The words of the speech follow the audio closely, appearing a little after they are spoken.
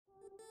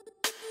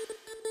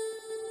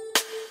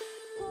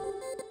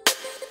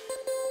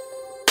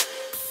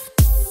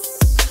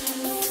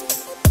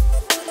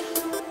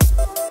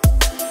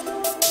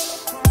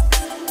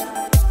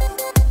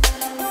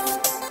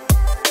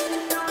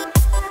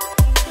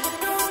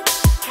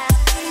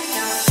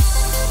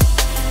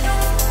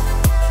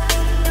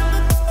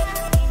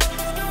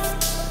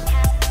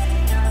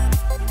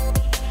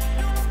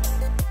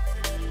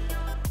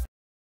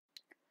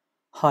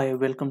Hi,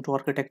 welcome to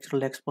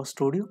Architectural Expert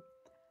Studio.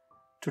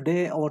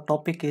 Today our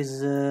topic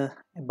is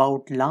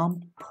about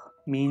lamp,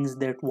 means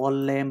that wall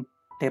lamp,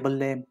 table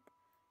lamp,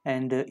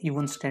 and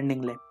even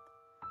standing lamp.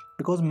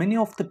 Because many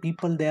of the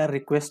people they are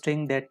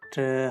requesting that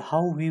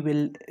how we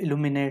will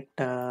illuminate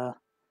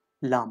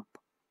lamp.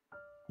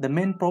 The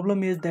main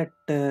problem is that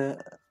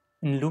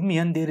in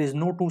Lumion there is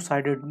no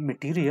two-sided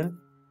material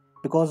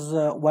because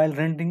while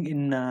rendering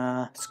in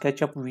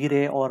SketchUp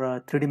V-Ray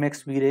or 3D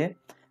Max V-Ray,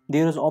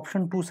 there is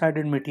option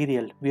two-sided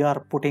material. We are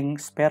putting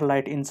spare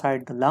light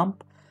inside the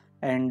lamp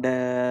and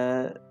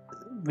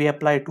we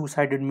apply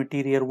two-sided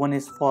material. One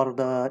is for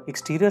the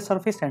exterior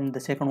surface and the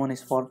second one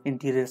is for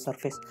interior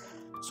surface.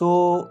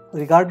 So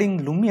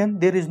regarding Lumion,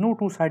 there is no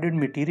two-sided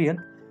material.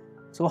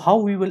 So how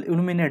we will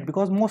illuminate,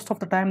 because most of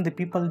the time the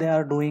people they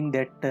are doing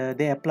that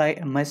they apply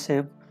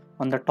emissive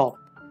on the top.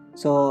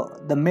 So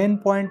the main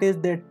point is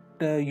that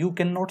you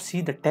cannot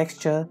see the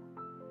texture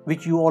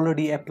which you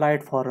already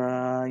applied for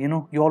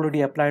you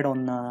already applied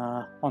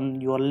on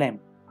your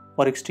lamp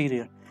for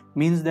exterior.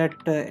 Means that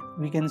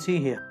we can see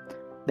here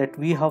that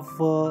we have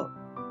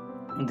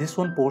this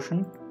one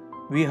portion,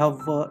 we have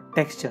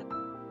texture,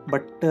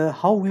 but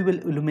how we will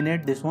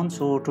illuminate this one.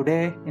 So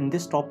today in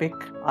this topic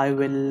I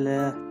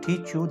will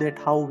teach you that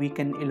how we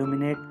can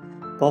illuminate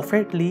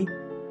perfectly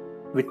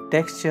with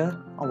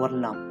texture our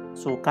lamp.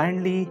 So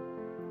kindly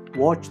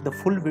watch the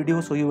full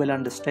video so you will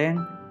understand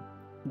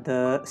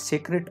the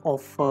secret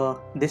of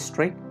this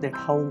trick, that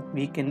how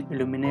we can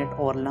illuminate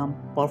our lamp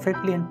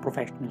perfectly and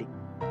professionally.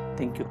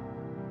 Thank you.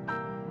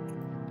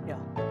 Yeah,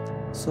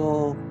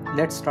 so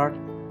let's start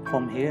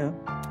from here.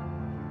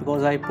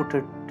 Because I put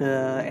it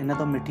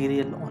another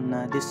material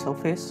on this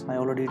surface, I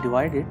already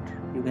divided.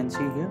 You can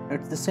see here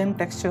it's the same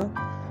texture,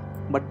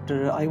 but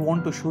I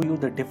want to show you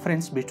the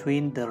difference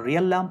between the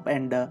real lamp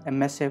and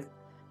emissive.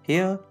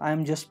 Here I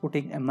am just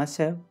putting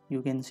emissive,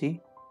 you can see,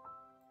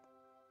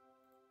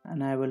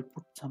 and I will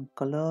put some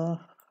color.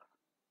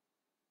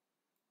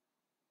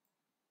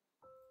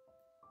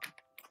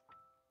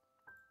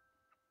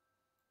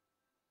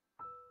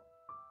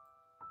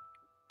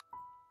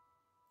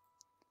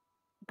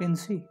 You can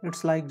see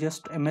it's like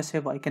just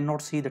emissive. I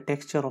cannot see the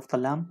texture of the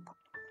lamp.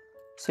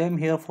 Same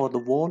here for the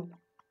wall.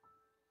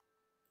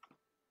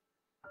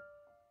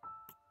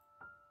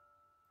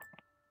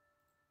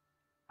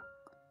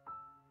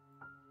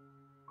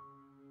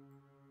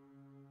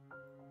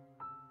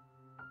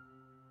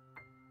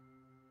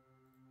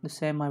 The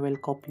same I will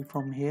copy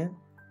from here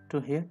to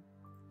here.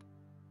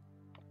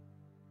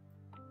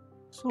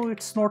 So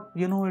it's not,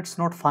 it's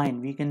not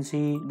fine. We can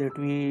see that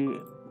we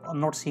are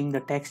not seeing the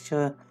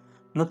texture,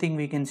 nothing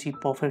we can see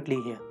perfectly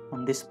here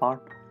on this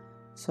part.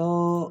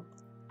 So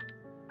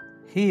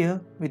here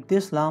with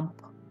this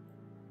lamp,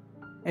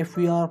 if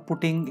we are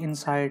putting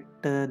inside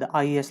the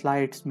IS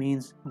lights,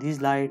 means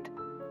this light,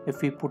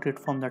 if we put it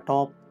from the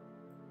top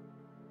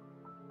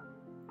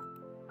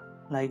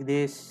like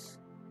this,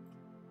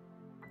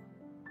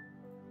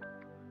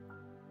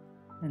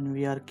 and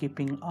we are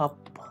keeping up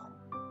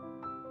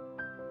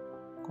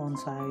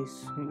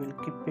concise, we will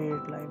keep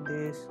it like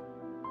this.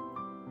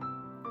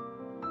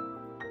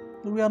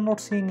 We are not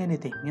seeing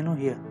anything,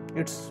 here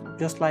it's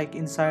just like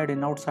inside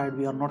and outside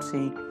we are not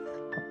seeing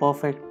a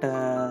perfect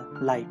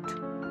light.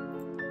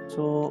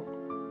 So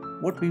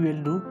what we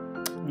will do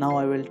now,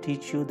 I will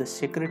teach you the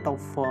secret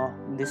of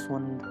this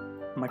one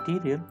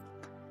material.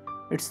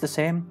 It's the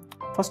same.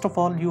 First of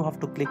all, you have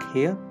to click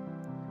here,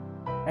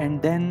 and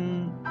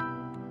then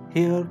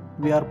here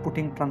we are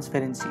putting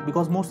transparency,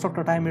 because most of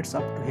the time it's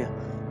up to here,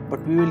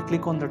 but we will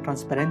click on the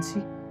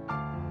transparency,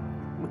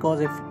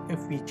 because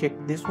if we check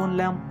this one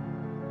lamp,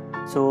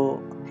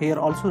 so here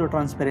also the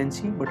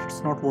transparency, but it's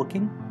not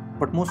working.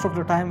 But most of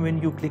the time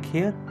when you click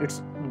here,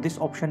 it's this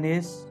option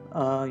is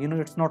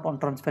it's not on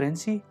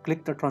transparency.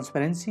 Click the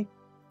transparency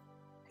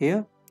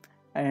here,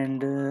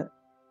 and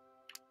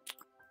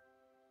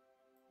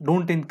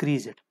don't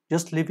increase it,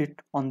 just leave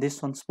it on this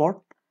one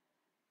spot.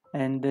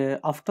 And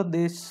after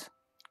this,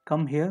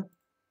 come here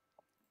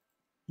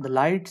the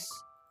lights,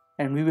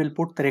 and we will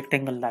put the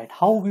rectangle light.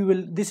 How we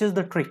will, this is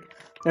the trick,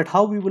 that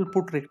how we will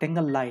put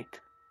rectangle light.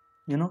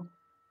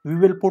 We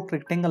will put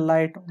rectangle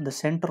light on the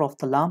center of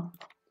the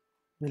lamp.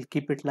 We'll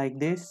keep it like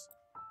this.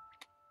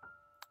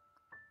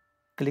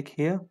 Click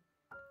here,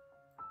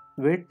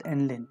 width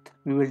and length,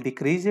 we will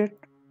decrease it,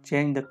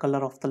 change the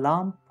color of the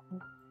lamp,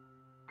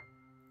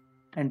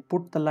 and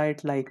put the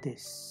light like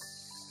this.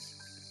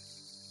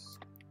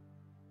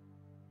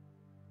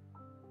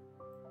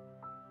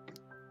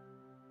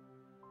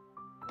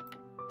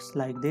 It's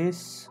like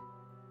this.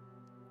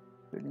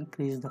 We'll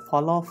increase the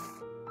fall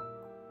off,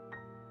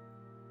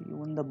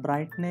 even the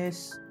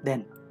brightness.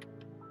 Then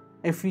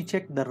if we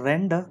check the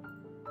render,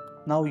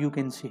 now you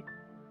can see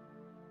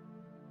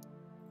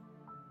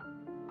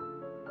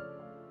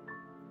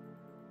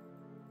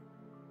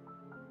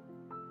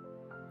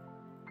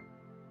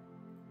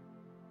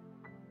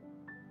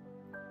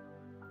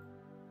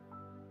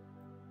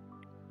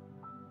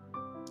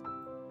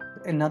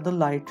another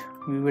light.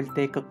 We will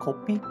take a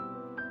copy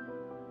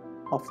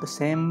of the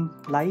same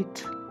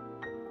light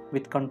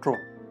with control.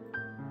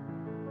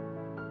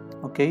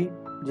 Okay,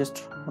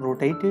 just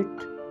rotate it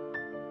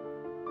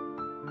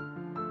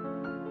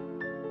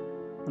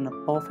on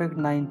a perfect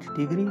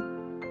 90-degree.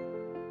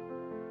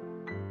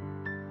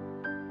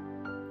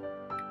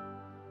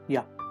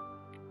 Yeah,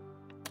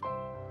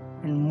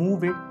 and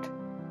move it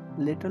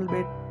little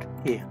bit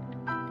here.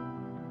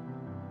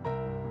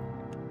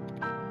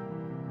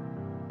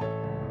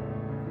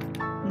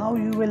 Now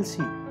you will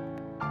see,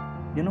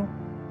 you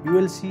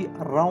will see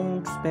a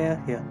round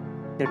sphere here,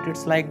 that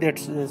it's like that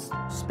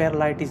sphere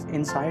light is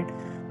inside,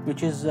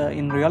 which is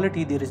in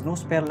reality there is no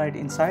sphere light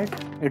inside.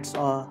 It's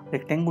a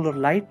rectangular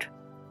light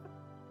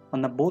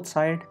on the both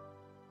side.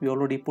 We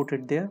already put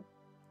it there.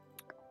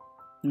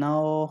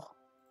 Now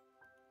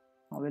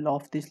I will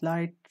off this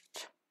light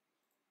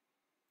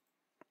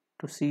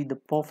to see the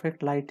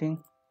perfect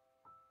lighting.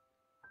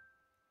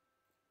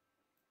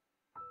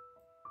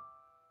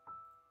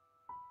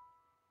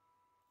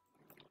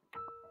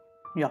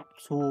 Yeah,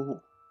 so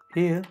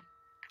here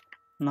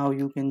now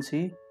you can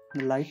see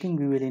the lighting.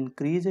 We will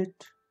increase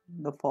it,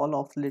 the fall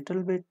off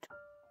little bit.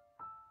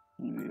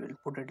 We will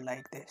put it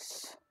like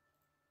this.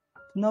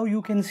 Now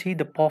you can see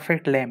the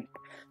perfect lamp,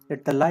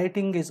 that the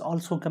lighting is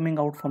also coming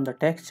out from the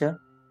texture.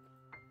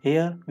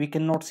 Here we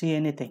cannot see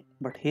anything,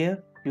 but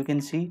here you can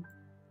see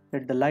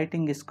that the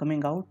lighting is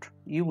coming out.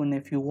 Even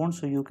if you want,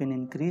 so you can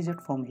increase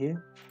it from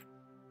here.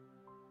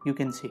 You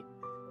can see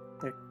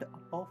that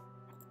above.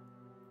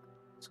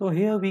 So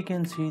here we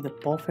can see the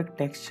perfect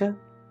texture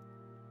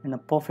and a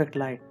perfect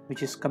light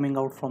which is coming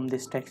out from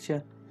this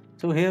texture.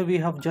 So here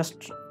we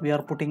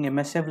are putting a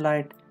massive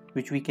light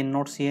which we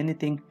cannot see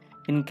anything.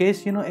 In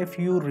case if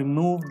you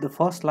remove the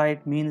first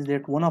light, means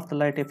that one of the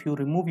light, if you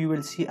remove, you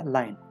will see a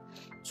line.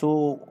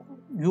 So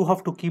you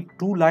have to keep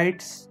two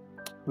lights,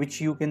 which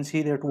you can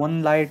see that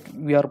one light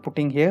we are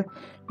putting here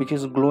which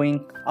is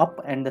glowing up,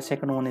 and the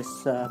second one is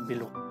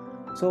below.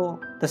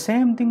 So the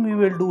same thing we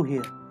will do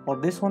here for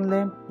this one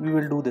lamp. We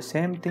will do the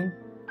same thing,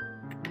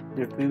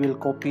 that we will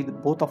copy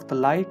both of the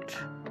light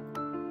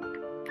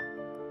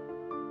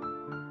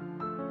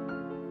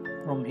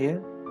from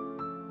here.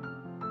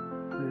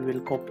 We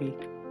will copy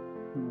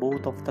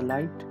both of the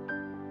light,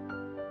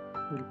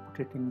 we'll put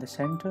it in the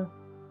center,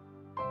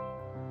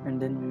 and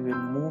then we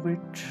will move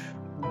it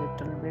a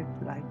little bit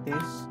like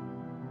this.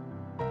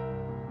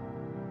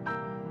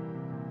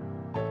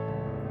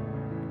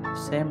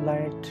 Same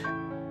light,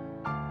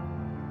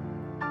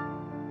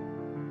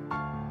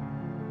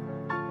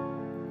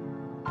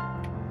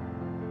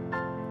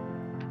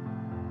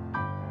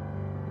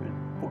 we'll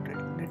put it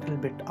a little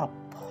bit up.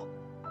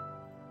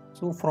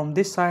 So from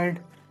this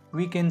side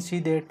we can see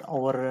that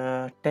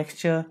our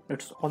texture,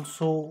 it's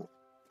also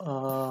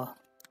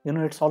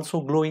it's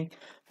also glowing,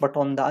 but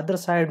on the other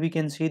side we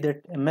can see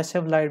that a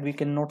massive light, we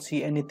cannot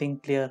see anything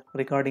clear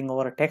regarding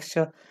our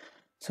texture.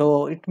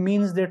 So it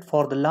means that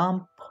for the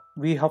lamp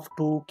we have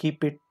to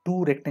keep it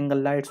two rectangle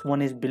lights,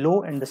 one is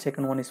below and the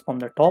second one is from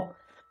the top.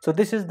 So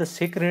this is the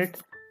secret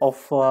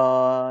of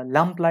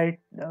lamp light.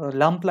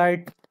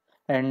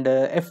 And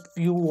if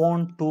you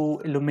want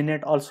to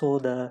illuminate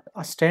also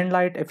a stand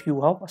light, if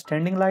you have a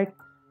standing light,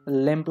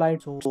 lamp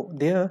light, so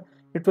there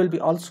it will be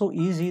also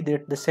easy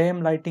that the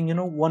same lighting,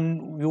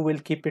 one you will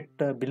keep it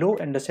below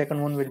and the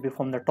second one will be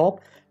from the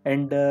top.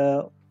 And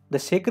the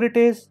secret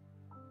is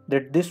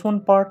that this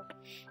one part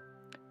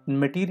in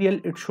material,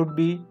 it should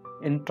be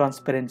in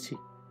transparency,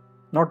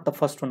 not the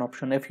first one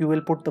option. If you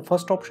will put the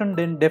first option,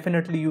 then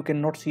definitely you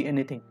cannot see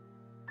anything.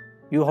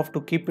 You have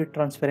to keep it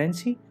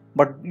transparency,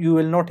 but you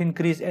will not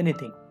increase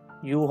anything.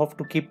 You have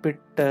to keep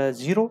it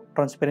zero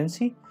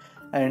transparency,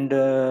 and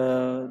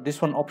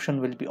this one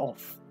option will be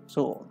off.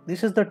 So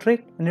this is the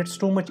trick, and it's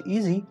too much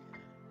easy.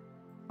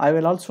 I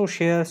will also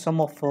share some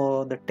of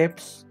the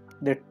tips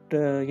that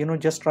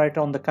just write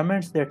on the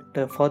comments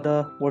that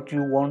further what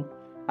you want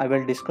I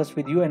will discuss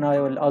with you, and I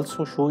will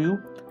also show you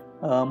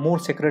more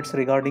secrets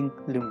regarding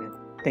Lumion.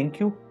 Thank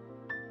you.